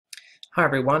Hi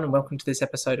everyone and welcome to this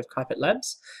episode of Keipert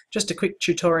Labs. Just a quick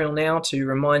tutorial now to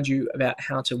remind you about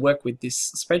how to work with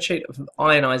this spreadsheet of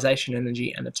ionization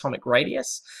energy and atomic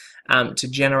radius to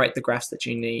generate the graphs that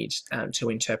you need to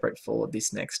interpret for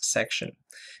this next section.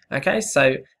 Okay,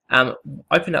 so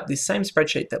open up this same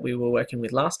spreadsheet that we were working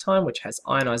with last time, which has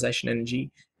ionization energy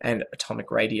and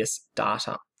atomic radius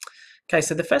data. Okay,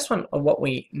 so the first one of what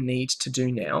we need to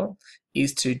do now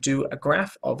is to do a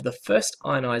graph of the first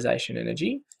ionization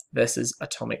energy versus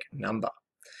atomic number.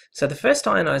 So the first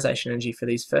ionization energy for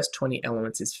these first 20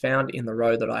 elements is found in the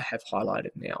row that I have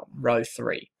highlighted now, row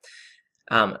 3.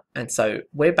 And so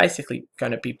we're basically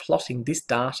going to be plotting this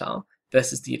data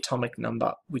versus the atomic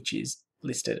number which is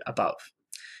listed above.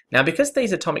 Now because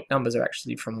these atomic numbers are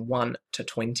actually from 1 to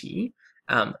 20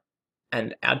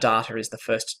 and our data is the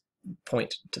first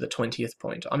point to the 20th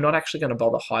point, I'm not actually going to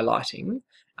bother highlighting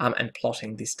and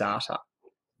plotting this data.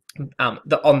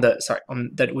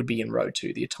 That would be in row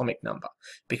 2, the atomic number,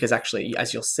 because actually,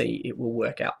 as you'll see, it will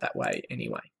work out that way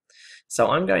anyway. So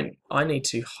I need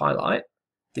to highlight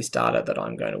this data that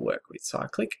I'm going to work with. So I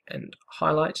click and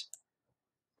highlight,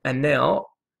 and now,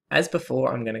 as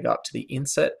before, I'm going to go up to the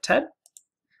Insert tab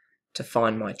to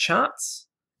find my charts.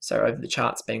 So over the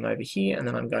charts being over here, and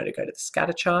then I'm going to go to the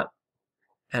Scatter chart,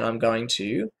 and I'm going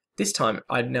to this time,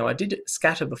 I did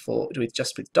scatter before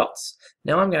just with dots.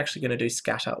 Now I'm actually going to do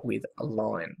scatter with a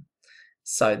line,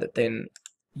 so that then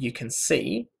you can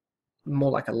see,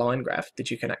 more like a line graph, that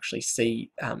you can actually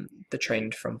see the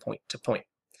trend from point to point.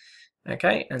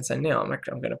 Okay, and so now I'm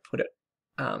going to put it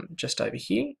just over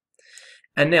here.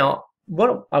 And now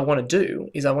what I want to do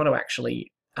is I want to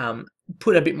actually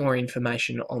put a bit more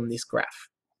information on this graph,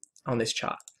 on this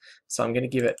chart. So I'm going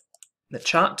to give it the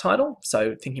chart title,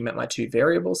 so thinking about my two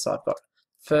variables, so I've got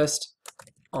first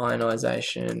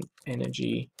ionization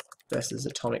energy versus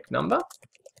atomic number.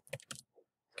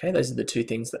 Okay, those are the two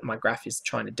things that my graph is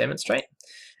trying to demonstrate.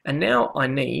 And now I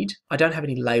don't have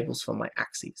any labels for my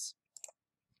axes.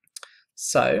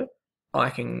 So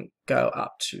I can go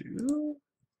up to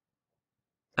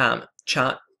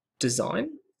chart design,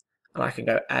 and I can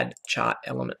go add chart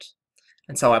element.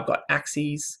 And so I've got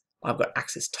axes, I've got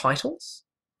axis titles.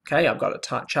 Okay, I've got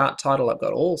a chart title, I've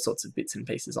got all sorts of bits and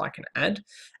pieces I can add,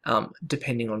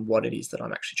 depending on what it is that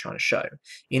I'm actually trying to show.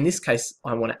 In this case,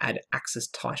 I want to add axis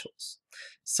titles.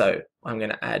 So I'm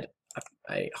going to add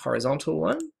a horizontal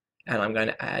one, and I'm going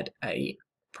to add a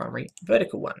primary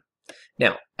vertical one.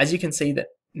 Now, as you can see that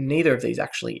neither of these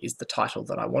actually is the title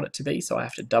that I want it to be, so I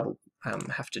have to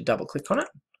double click on it,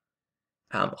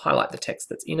 highlight the text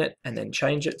that's in it, and then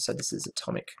change it. So this is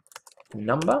atomic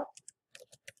number,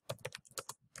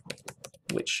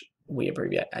 which we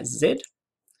abbreviate as Z.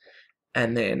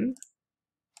 And then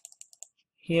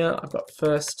here I've got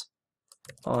first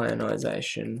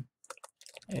ionization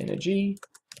energy,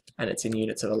 and it's in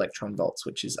units of electron volts,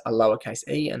 which is a lowercase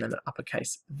e and then an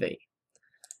uppercase V.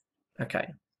 Okay,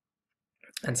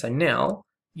 and so now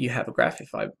you have a graph.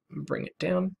 If I bring it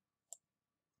down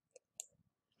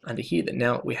under here, that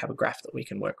now we have a graph that we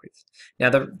can work with.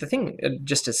 Now the thing,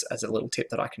 just as a little tip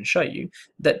that I can show you,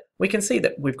 that we can see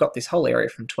that we've got this whole area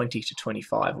from 20 to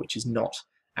 25, which is not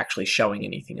actually showing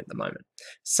anything at the moment.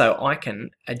 So I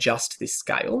can adjust this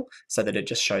scale so that it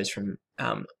just shows from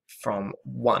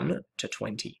 1 to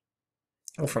 20,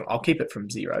 or I'll keep it from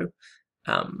 0.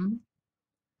 And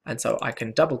so I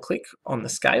can double click on the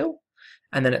scale,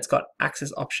 and then it's got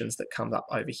axis options that come up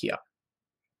over here.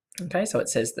 Okay, so it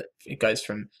says that it goes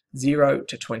from 0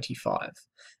 to 25,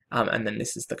 and then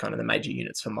this is the kind of the major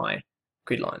units for my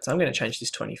grid line. So I'm going to change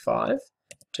this 25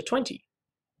 to 20,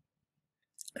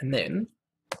 and then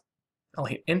I'll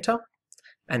hit enter,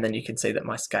 and then you can see that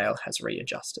my scale has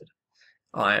readjusted.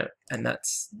 And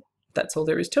that's all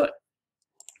there is to it.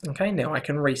 Okay, now I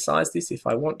can resize this if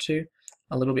I want to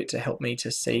a little bit to help me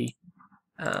to see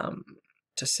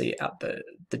out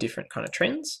the different kind of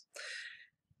trends.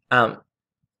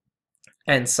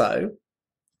 And so,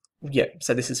 yeah,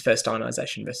 so this is first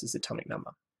ionization versus atomic number.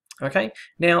 Okay,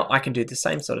 now I can do the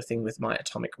same sort of thing with my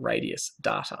atomic radius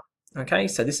data. Okay,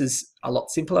 so this is a lot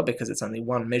simpler because it's only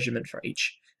one measurement for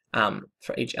each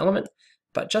element.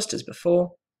 But just as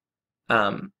before,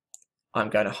 I'm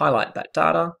going to highlight that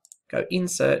data, go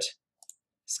insert,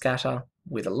 scatter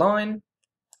with a line.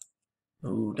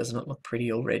 Ooh, doesn't it look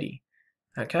pretty already?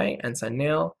 Okay, and so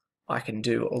now I can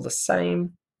do all the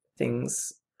same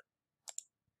things.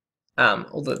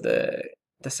 All the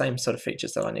same sort of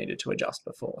features that I needed to adjust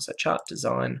before. So chart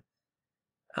design,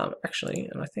 actually,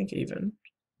 and I think even,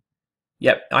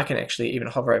 yep, I can actually even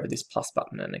hover over this plus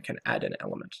button and it can add an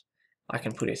element. I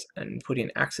can put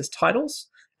in axis titles,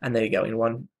 and there you go. In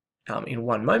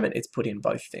one moment, it's put in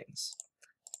both things.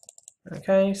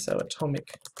 Okay, so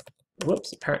atomic,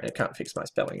 whoops, apparently I can't fix my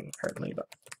spelling apparently, but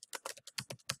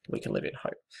we can live in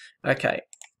hope. Okay,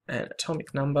 and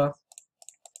atomic number,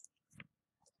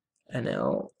 and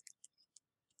now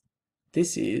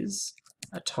this is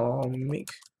atomic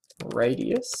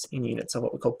radius in units of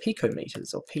what we call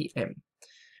picometers or PM.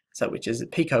 So which is,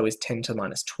 pico is 10 to the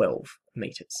minus 12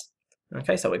 meters.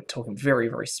 Okay, so we're talking very,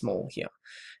 very small here.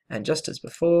 And just as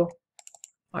before,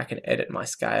 I can edit my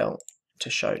scale to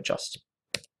show just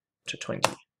to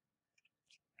 20.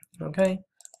 Okay,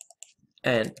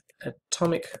 and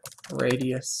atomic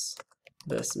radius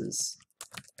versus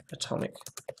atomic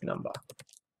number.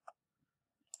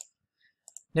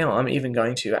 Now I'm even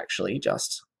going to actually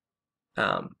just,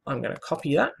 I'm going to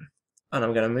copy that, and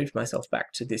I'm going to move myself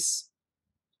back to this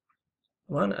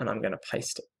one, and I'm going to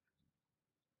paste it,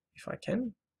 if I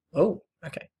can. Oh,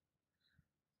 okay.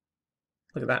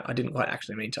 Look at that, I didn't quite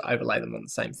actually mean to overlay them on the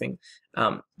same thing.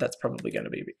 That's probably going to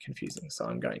be a bit confusing, so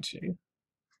I'm going to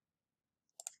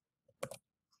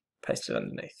paste it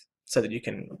underneath so that you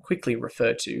can quickly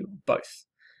refer to both.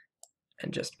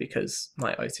 And just because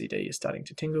my OCD is starting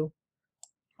to tingle,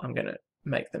 I'm going to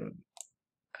make them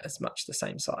as much the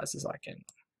same size as I can.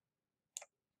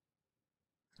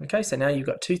 Okay, so now you've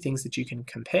got two things that you can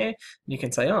compare. You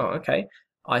can say, oh, okay,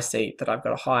 I see that I've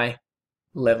got a high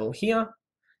level here,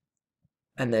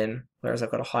 and then whereas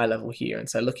I've got a high level here. And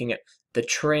so looking at the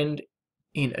trend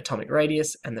in atomic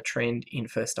radius and the trend in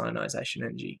first ionization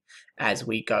energy as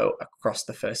we go across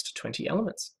the first 20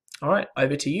 elements. All right,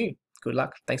 over to you. Good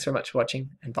luck. Thanks very much for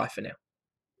watching, and bye for now.